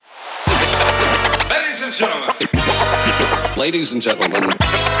Ladies and gentlemen. Can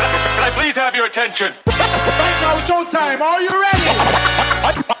I please have your attention? Right now, showtime. Are you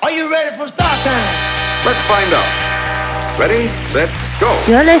ready? Are you ready for start time? Let's find out. Ready, set, go.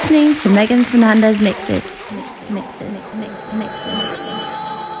 You're listening to Megan Fernandez Mixes.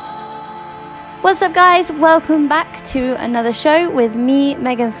 What's up, guys? Welcome back to another show with me,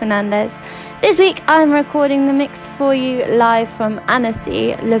 Megan Fernandez. This week I'm recording the mix for you live from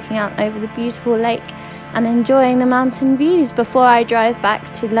Annecy, looking out over the beautiful lake and enjoying the mountain views before I drive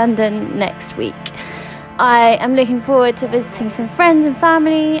back to London next week. I am looking forward to visiting some friends and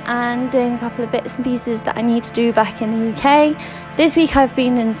family and doing a couple of bits and pieces that I need to do back in the UK. This week I've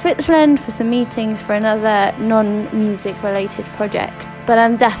been in Switzerland for some meetings for another non-music related project, but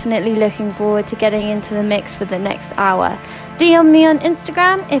I'm definitely looking forward to getting into the mix for the next hour. DM me on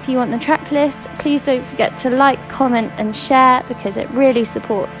Instagram if you want the track list. Please don't forget to like, comment and share because it really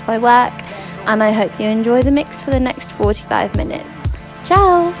supports my work, and I hope you enjoy the mix for the next 45 minutes.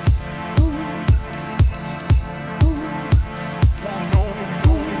 Ciao!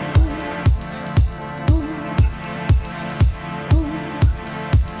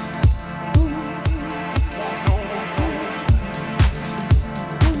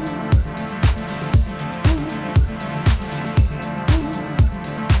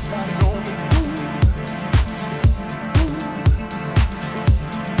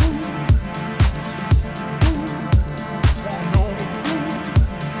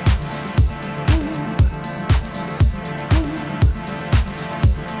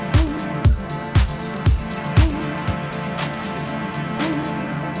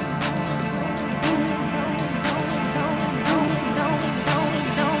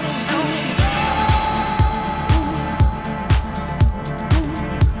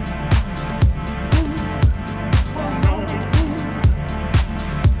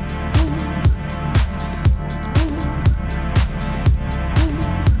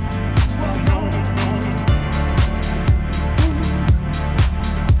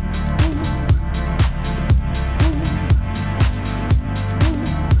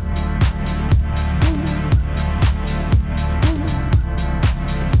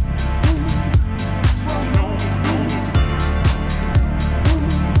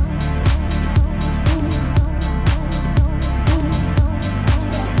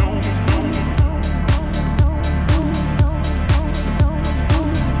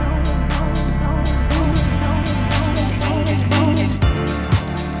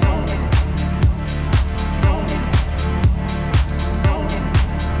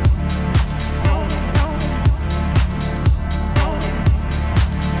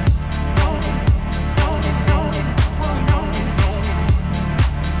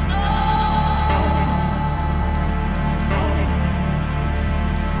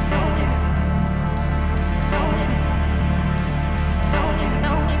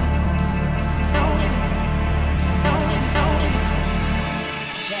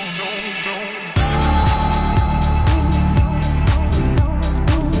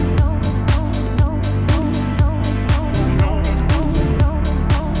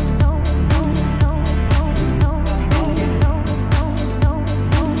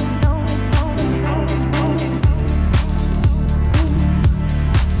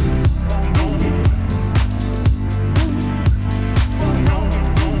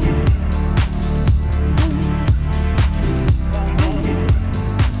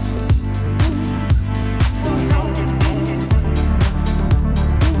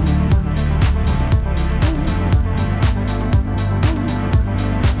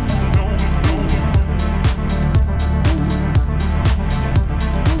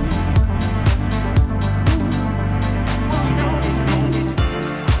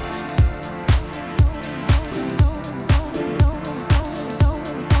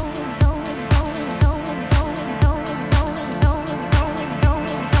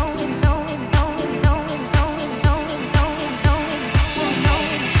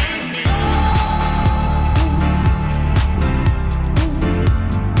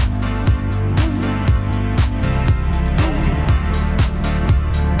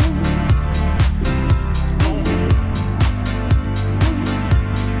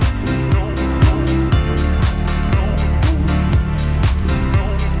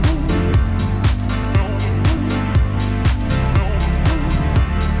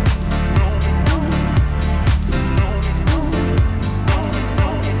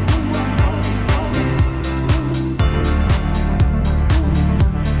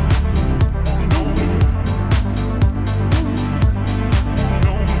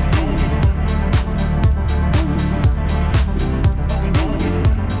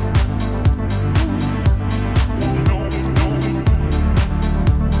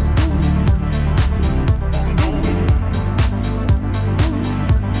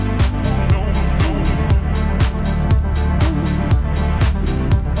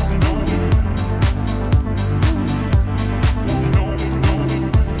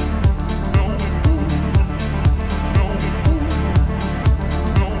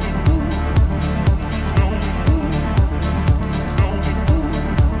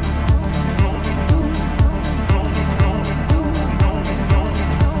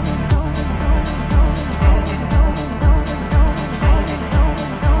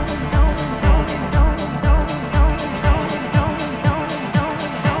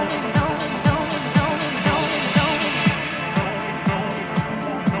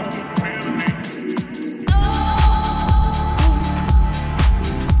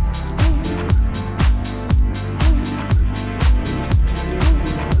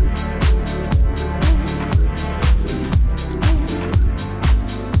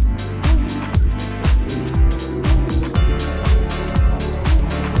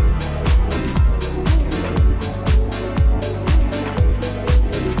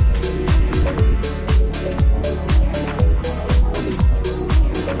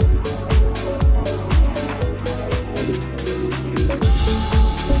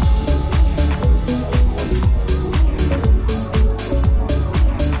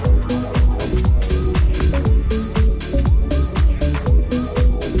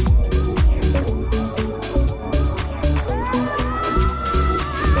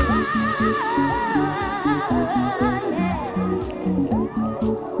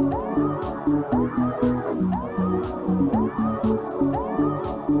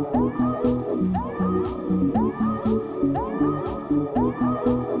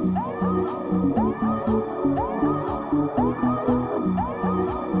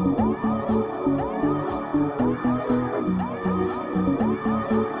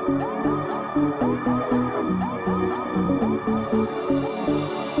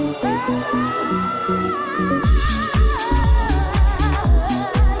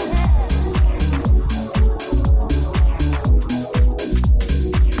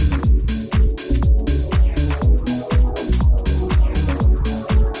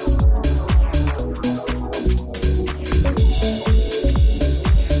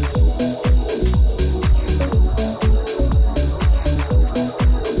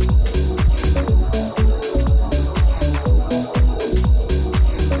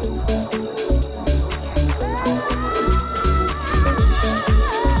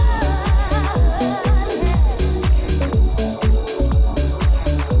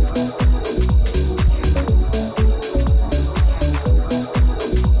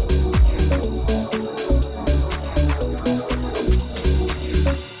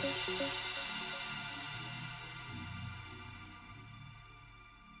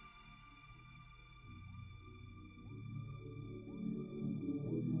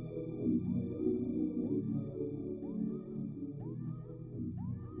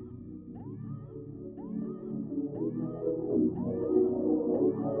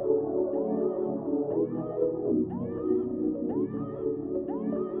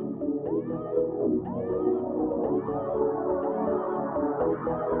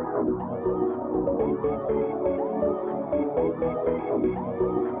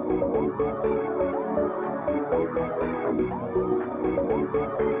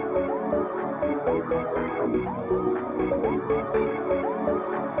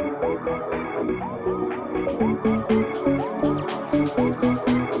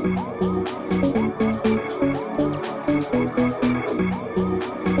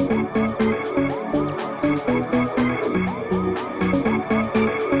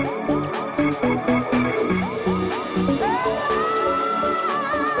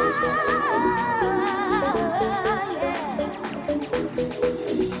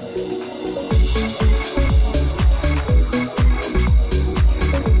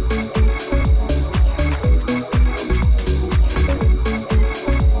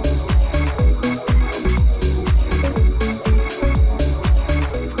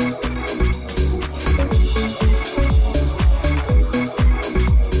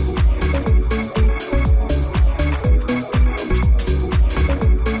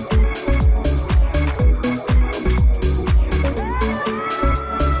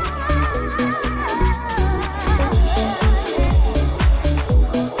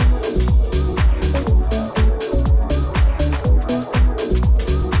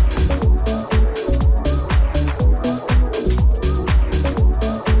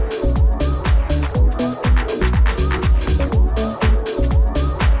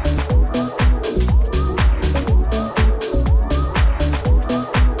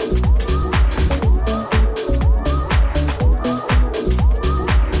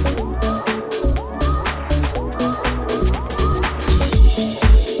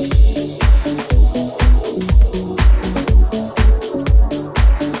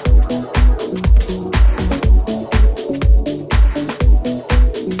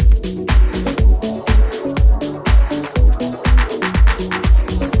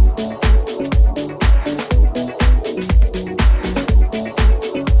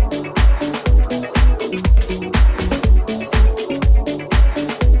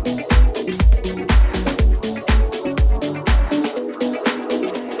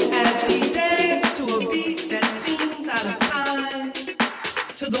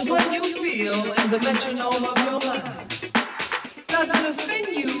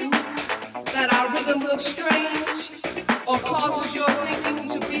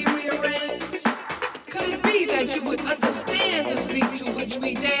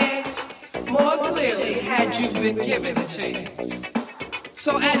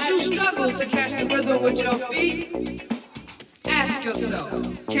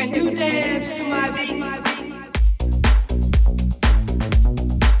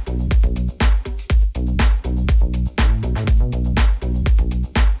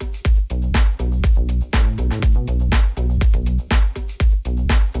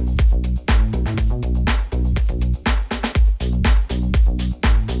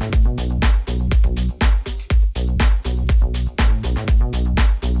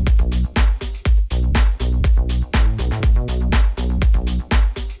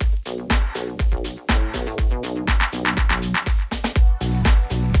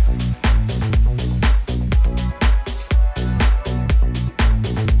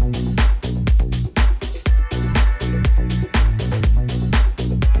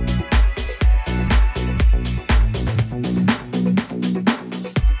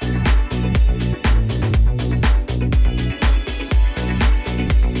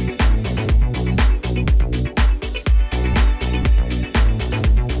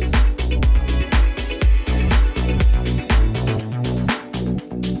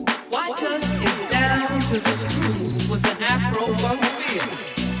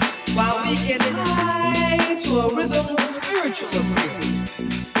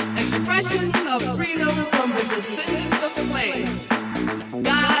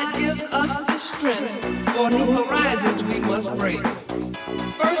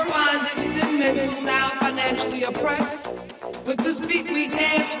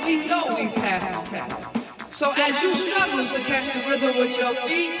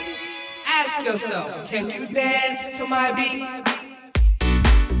 Can you dance to my beat?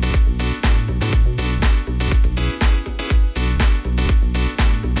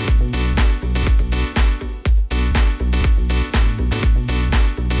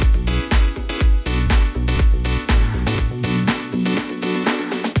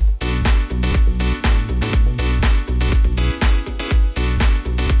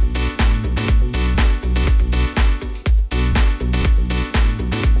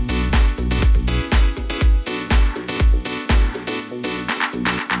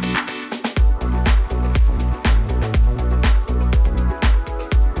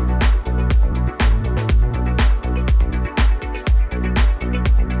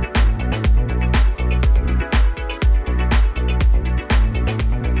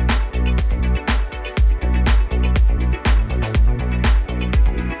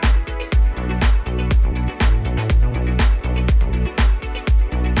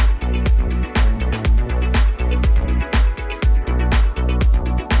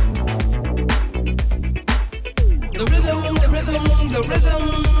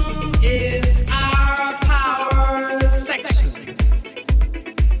 is our power section.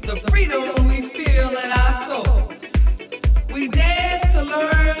 The freedom we feel in our soul. We dance to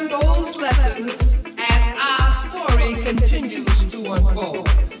learn those lessons as our story continues to unfold.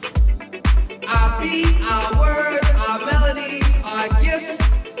 Our beat, our words, our melodies are gifts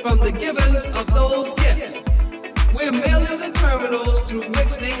from the givers of those gifts. We're merely the terminals through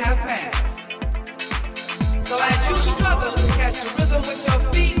which they have passed. So as you struggle to catch the rhythm with your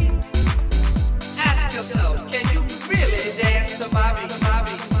feet, ask yourself, can you really dance to my beat?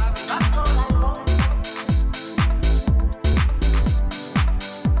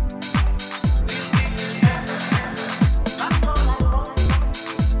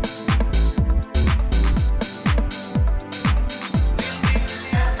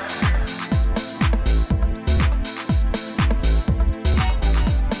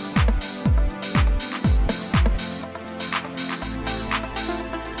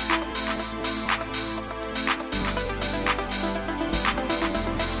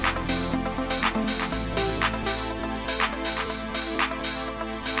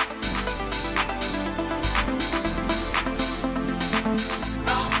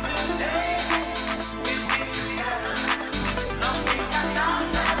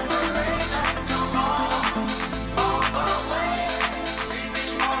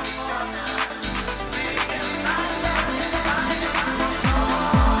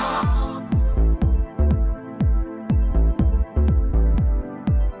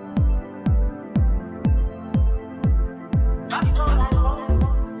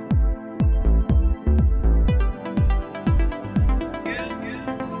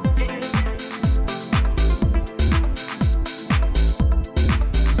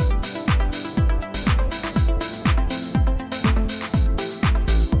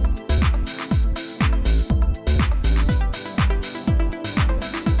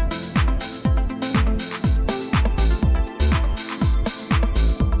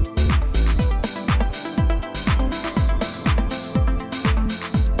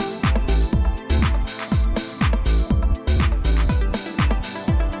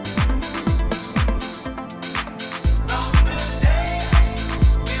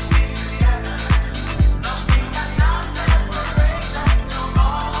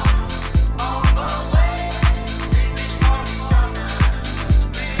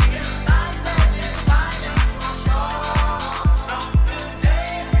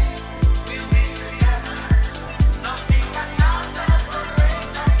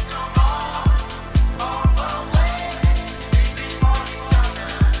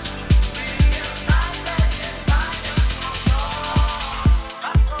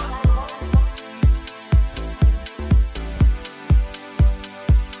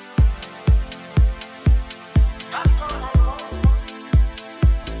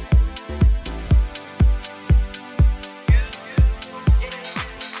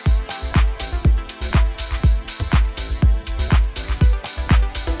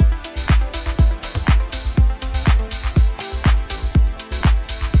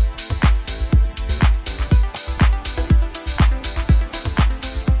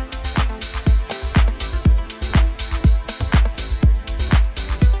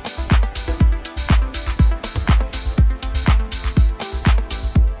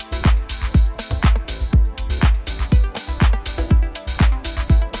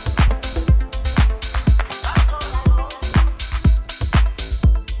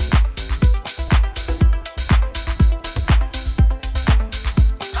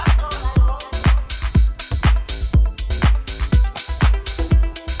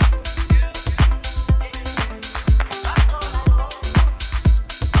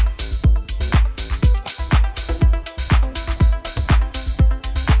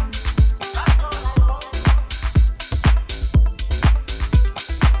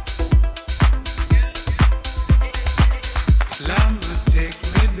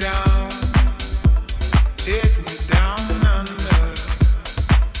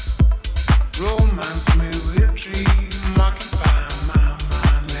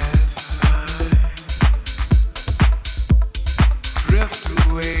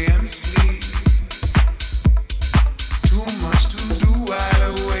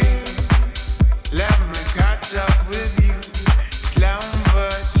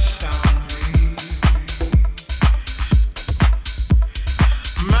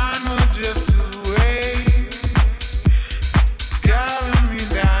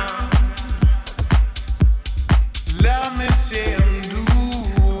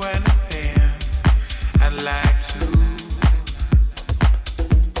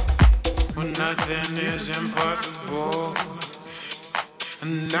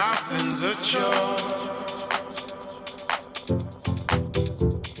 nothing's a chore.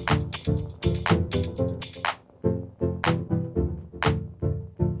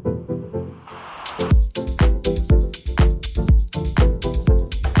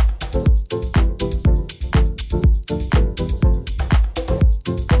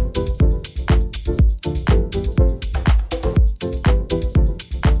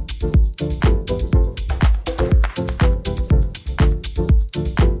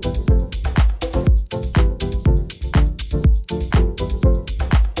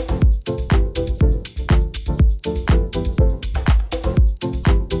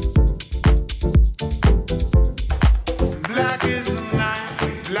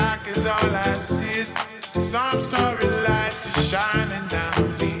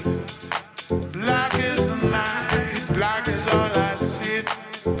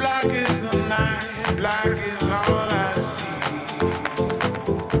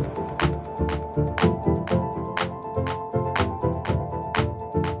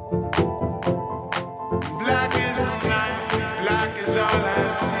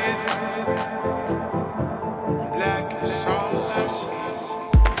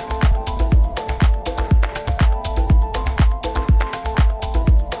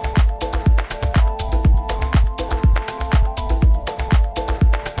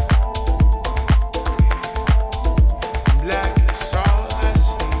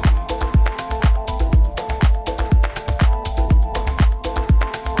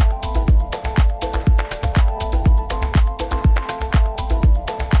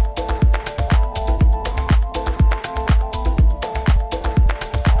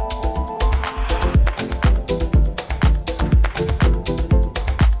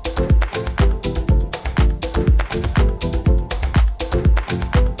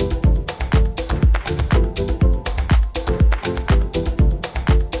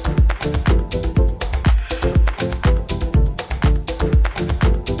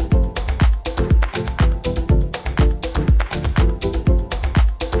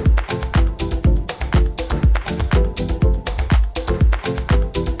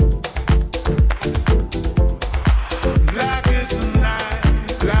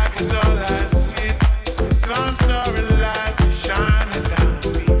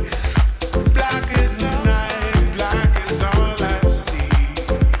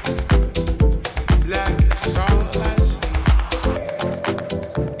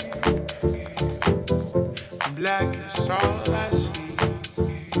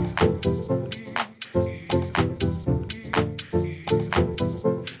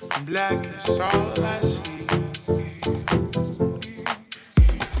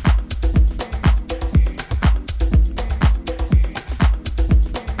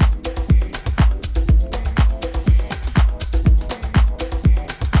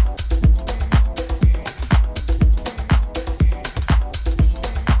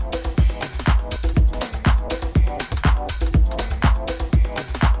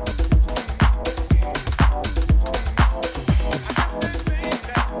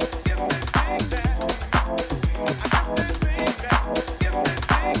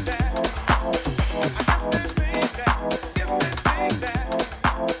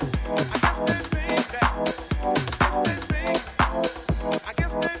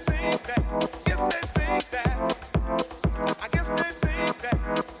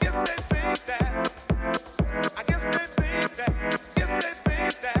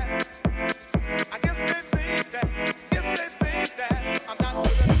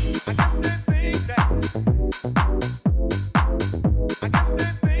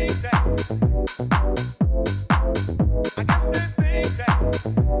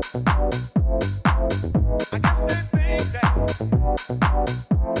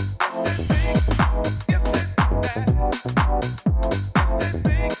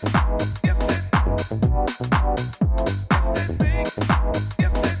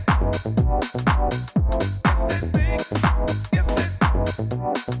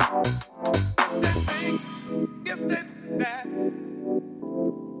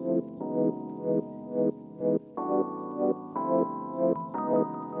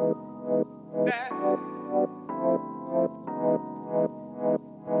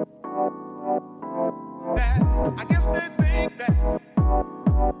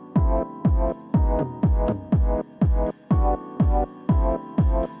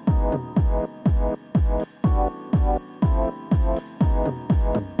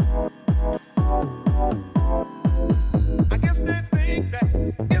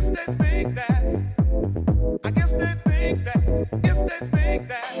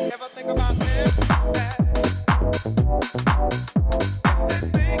 Ever think about this? That? Yes, they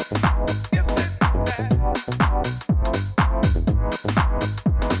think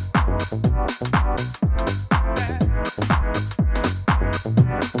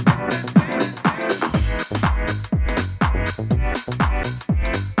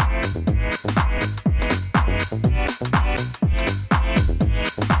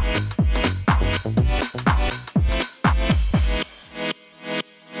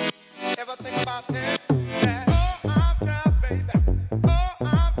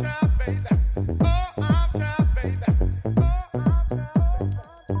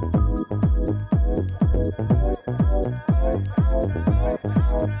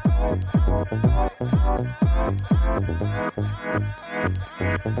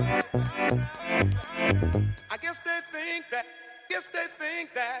I guess they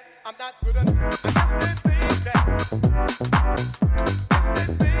think that I'm not good enough. I guess they think that.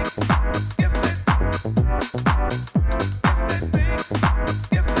 Guess they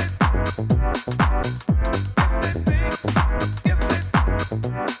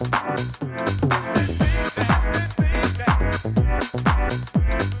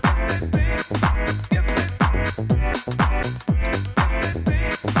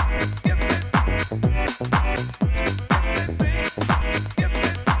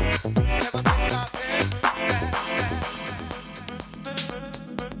Never think about this.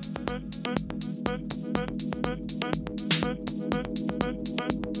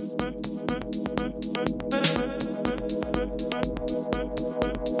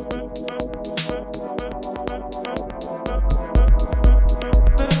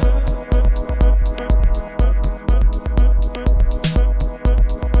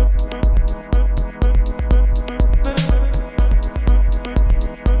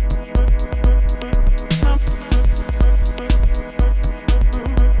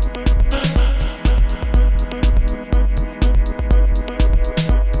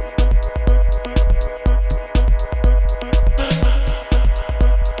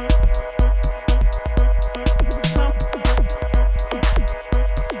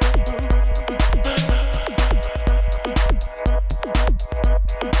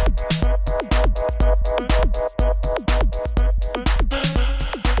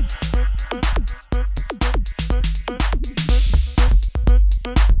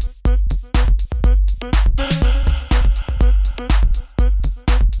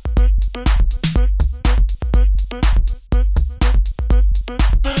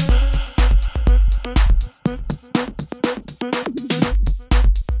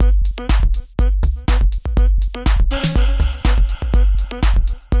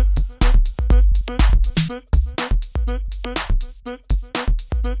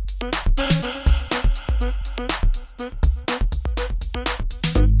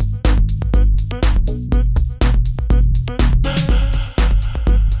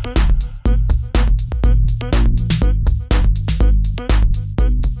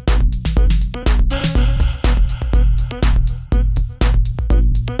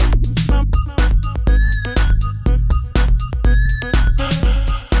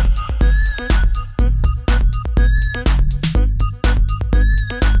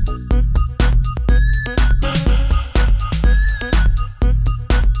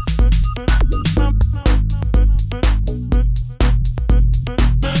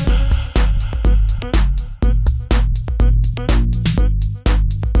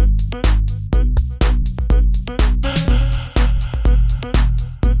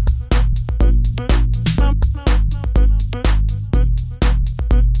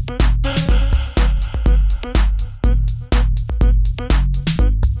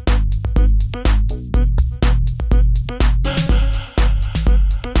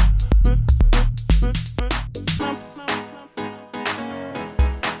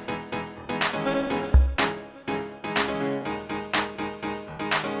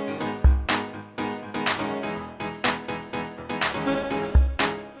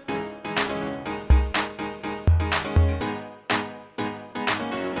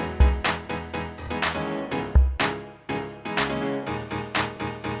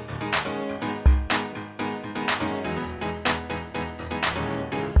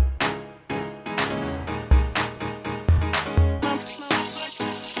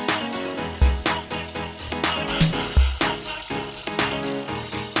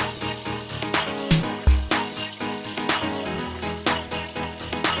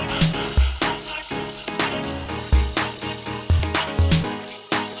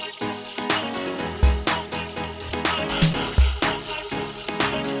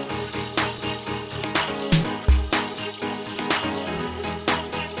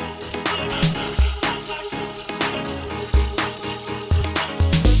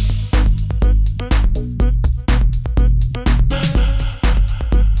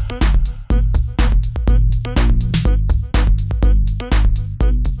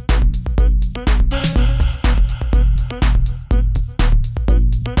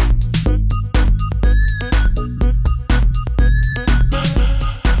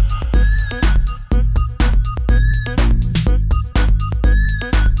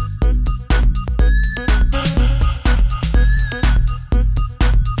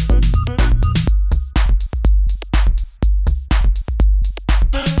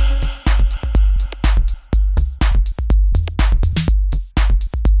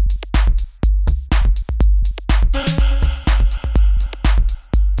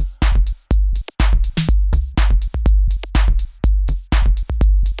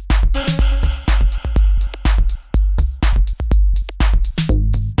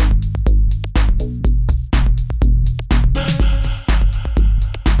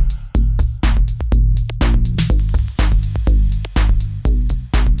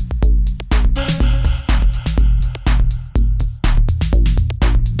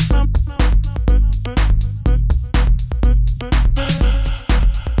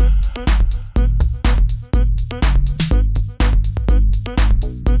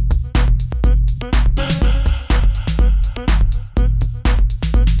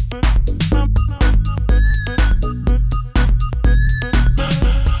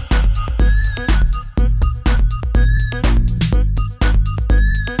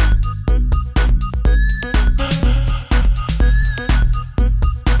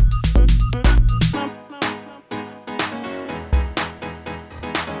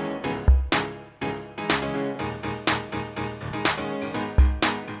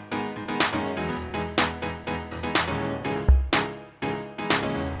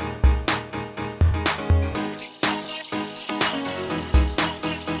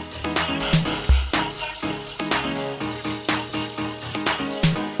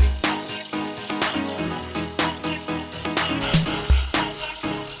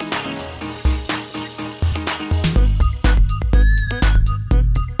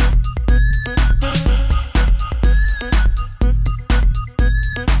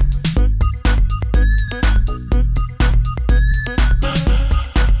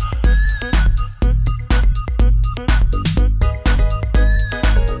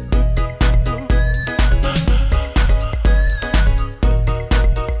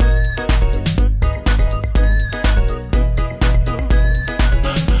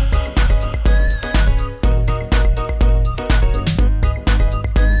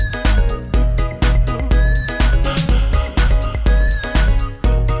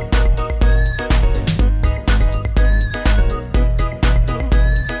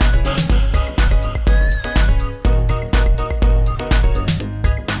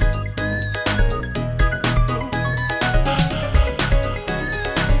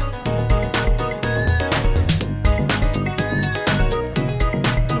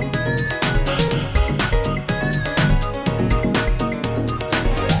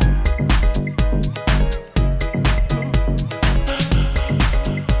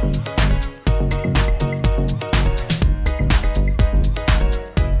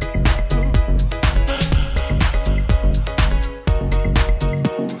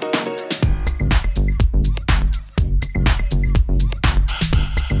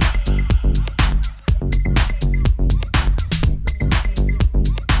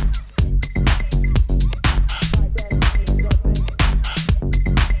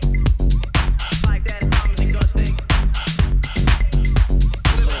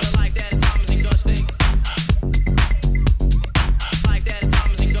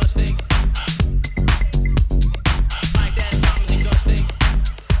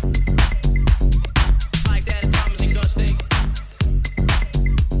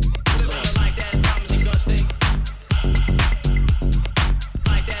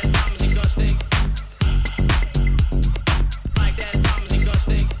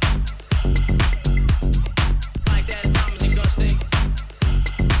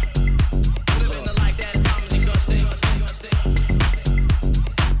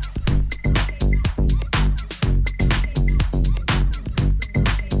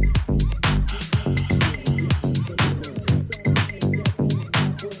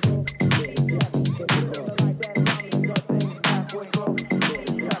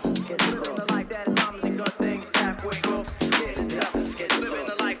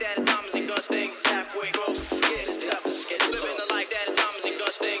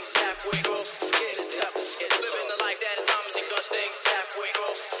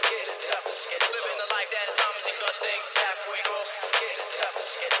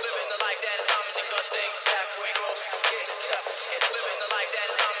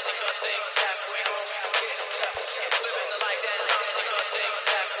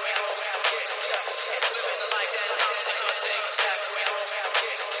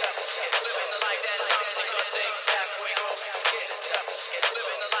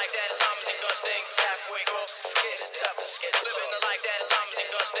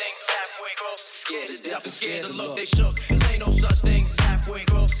 Scared to look, they shook. Ain't no such thing as halfway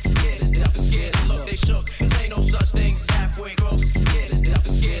gross. Scared to death and scared to look, they shook. Ain't no such thing as halfway gross. Scared to death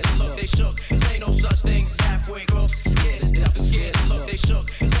and scared to look, they shook. Ain't no such thing as halfway gross. Scared to death and scared to look, they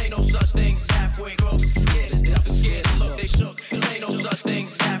shook. Ain't no such thing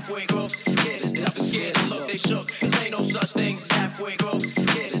as halfway gross. Scared to death and scared to look, they shook. Ain't no such thing as halfway gross.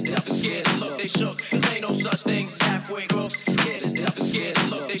 Scared to death and scared to look, they shook. Ain't no such thing as halfway gross. Scared to death and scared to look, they shook. Ain't no such thing as halfway gross. Scared to death and scared to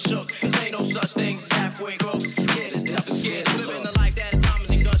look, they shook. Ain't no such thing as halfway gross. Scared to death and scared to living the life that comes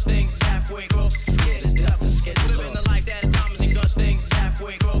and does things halfway gross. Scared to death and scared living the life that comes and does things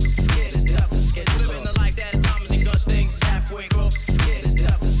halfway gross. Scared to death and scared living the life that comes and does things halfway gross. Scared to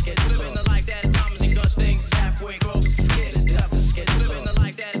death and scared living the life that comes and does things halfway gross. Scared to death and scared living the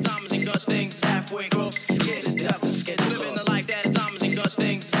life that comes and does things halfway gross. Scared to death and scared living the life that comes and does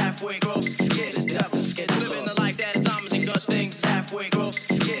things halfway gross. Scared to death and scared living the life that comes and does things halfway gross.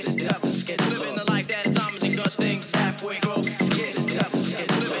 Scared to death and scared living the life that comes and does things halfway gross. Scared to death and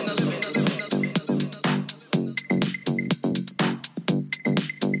scared living the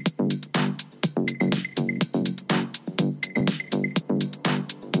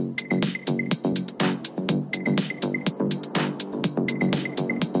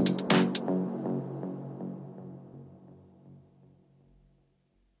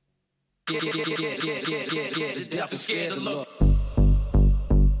Scared to death and scared to look.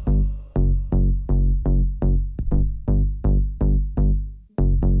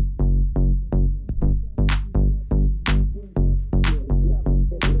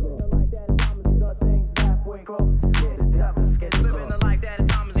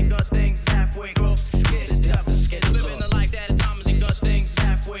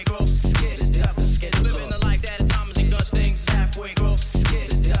 Scared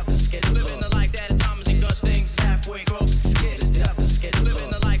to death and scared living the life that comes and does things halfway gross. Scared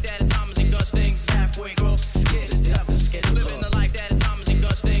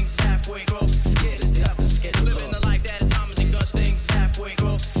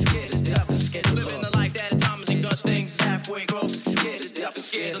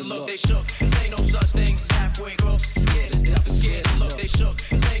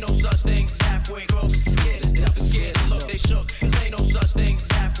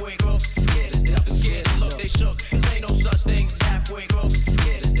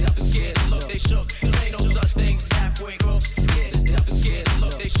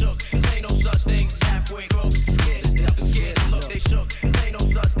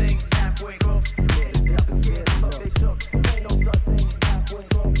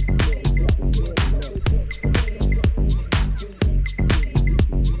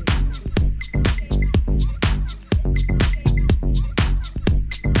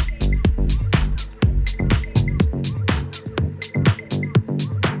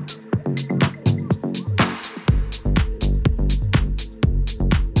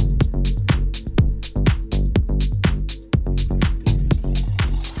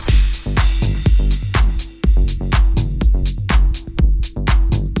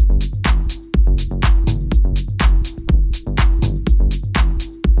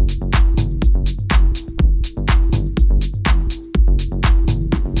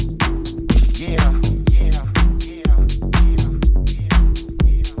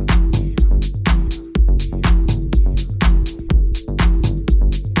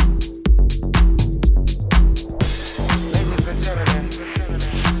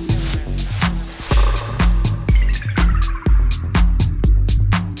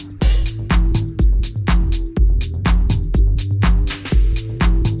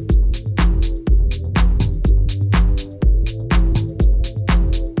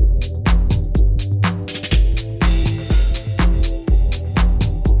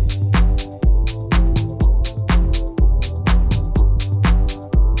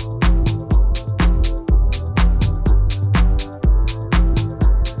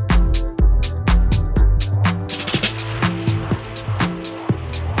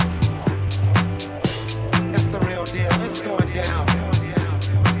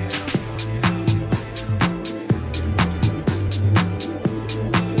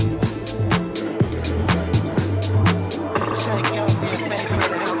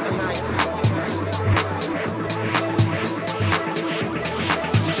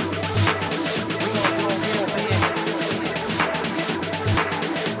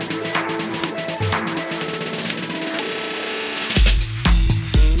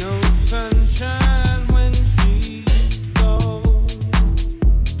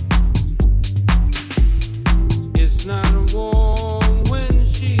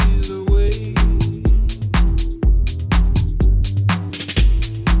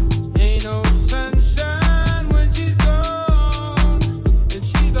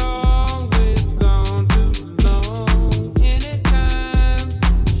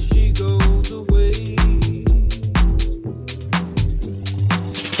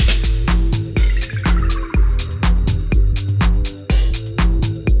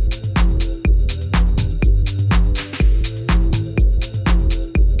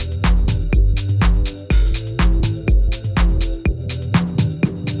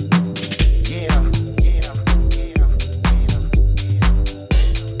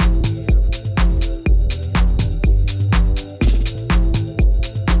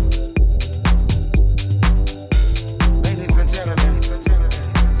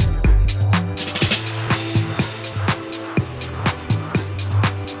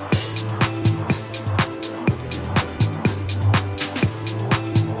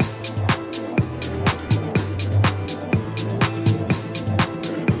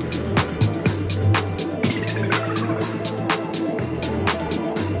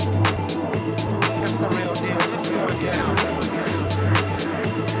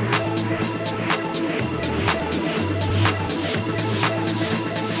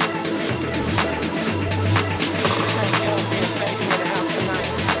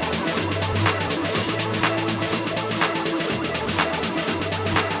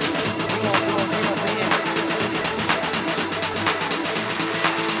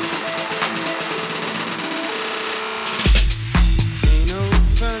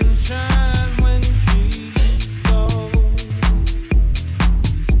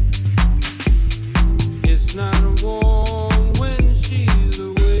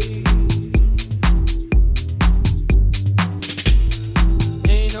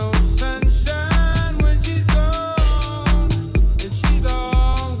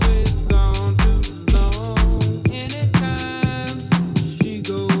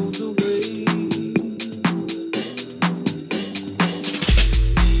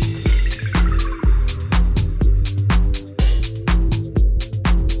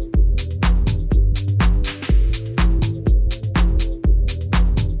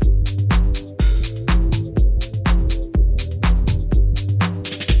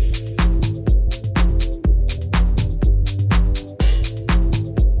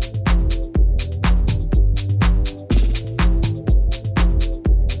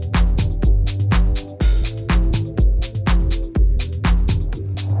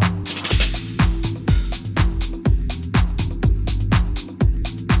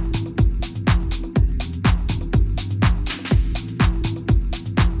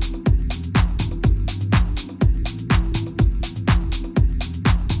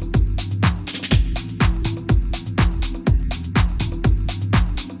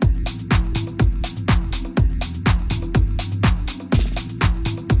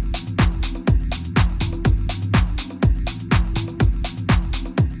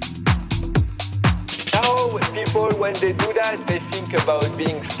people, when they do that, they think about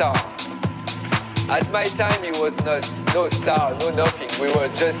being star. At my time, it was no star, no nothing. We were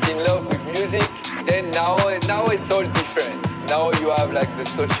just in love with music. Then now it's all different. Now you have like the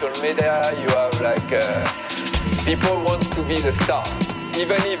social media, you have like people want to be the star,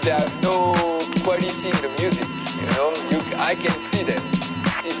 even if they have no quality in the music. You know, I can see them.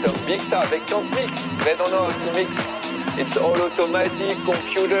 See some big stars, they can't mix. They don't know how to mix. It's all automatic,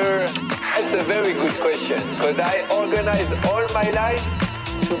 computer. That's a very good question, because I organize all my life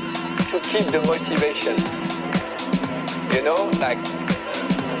to keep the motivation. You know, like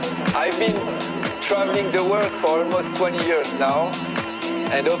I've been traveling the world for almost 20 years now,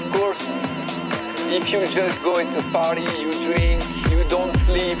 and of course, if you just go into party, you drink, you don't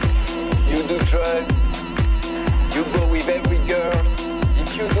sleep, you do drugs, you go with every girl.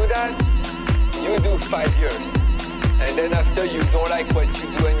 If you do that, you do 5 years, and then after you don't like what you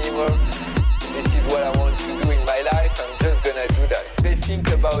do anymore. This is what I want to do in my life. I'm just gonna do that. They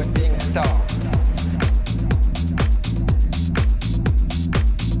think about being star.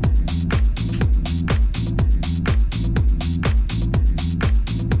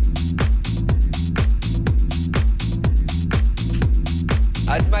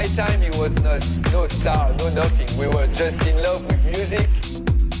 At my time, it was no star, no nothing. We were just in love with music.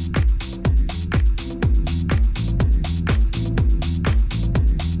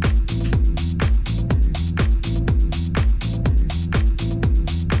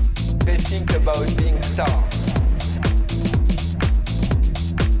 They think about being star.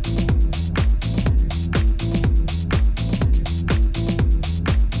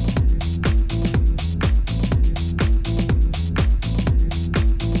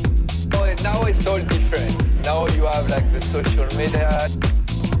 Now it's all different. Now you have like the social media.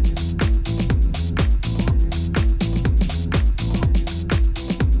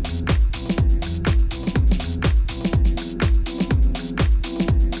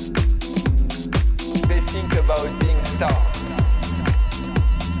 They think about being star.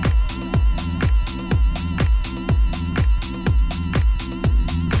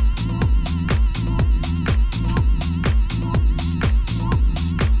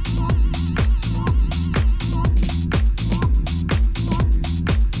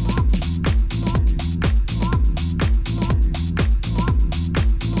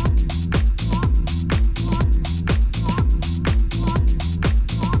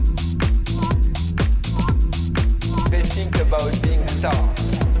 About being star.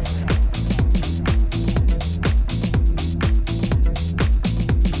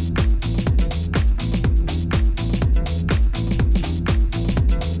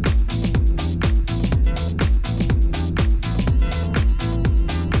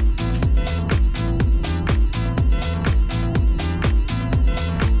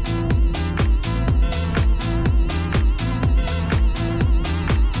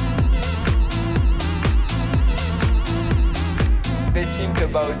 They think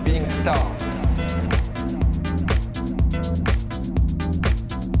about being star.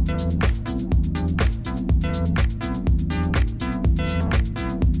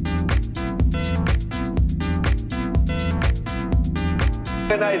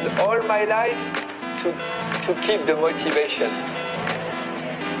 Organize all my life to keep the motivation.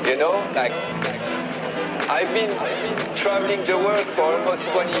 You know, like I've been traveling the world for almost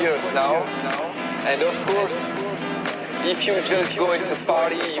 20 years now, and of course, if you just go into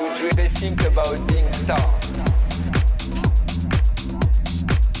party, you really think about being star.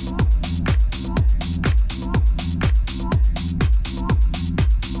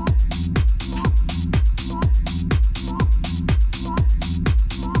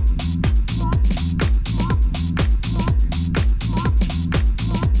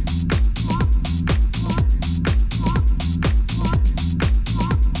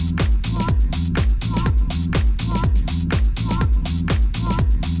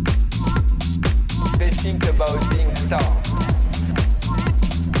 Think about being star.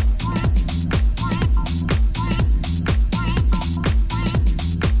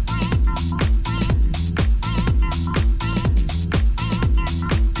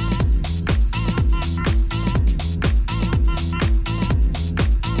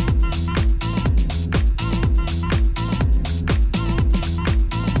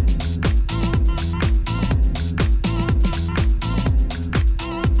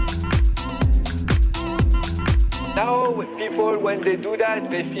 Now people, when they do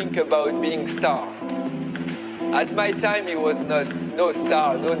that, they think about being star. At my time, it was no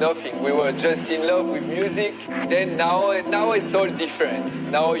star, no nothing. We were just in love with music. Then now it's all different.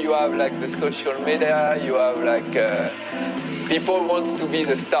 Now you have like the social media, you have like people want to be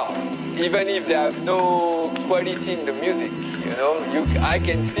the star. even if they have no quality in the music, you know, I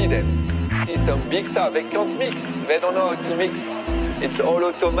can see them. See some big stars, they can't mix, they don't know how to mix. It's all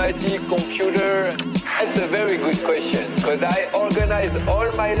automatic, computer. That's a very good question, because I organized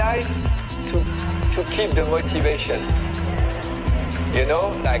all my life to keep the motivation. You know,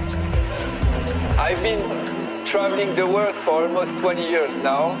 like, I've been traveling the world for almost 20 years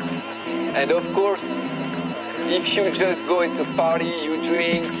now, and of course, if you just go into party, you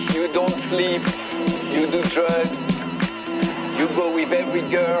drink, you don't sleep, you do drugs, you go with every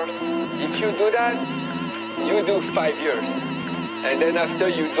girl, if you do that, you do 5 years. And then after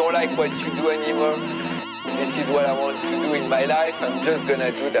you don't like what you do anymore, this is what I want to do in my life, I'm just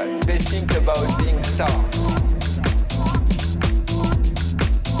gonna do that. They think about being star.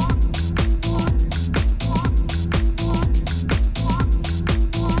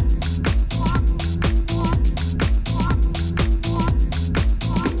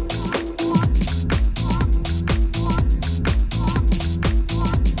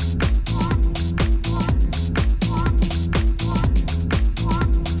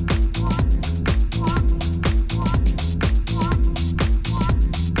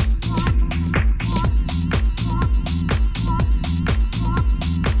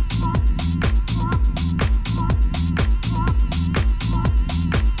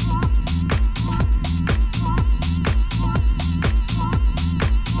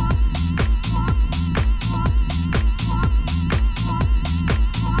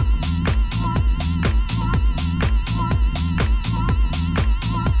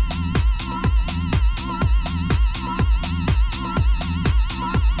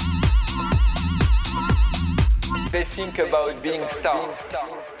 They think about being star.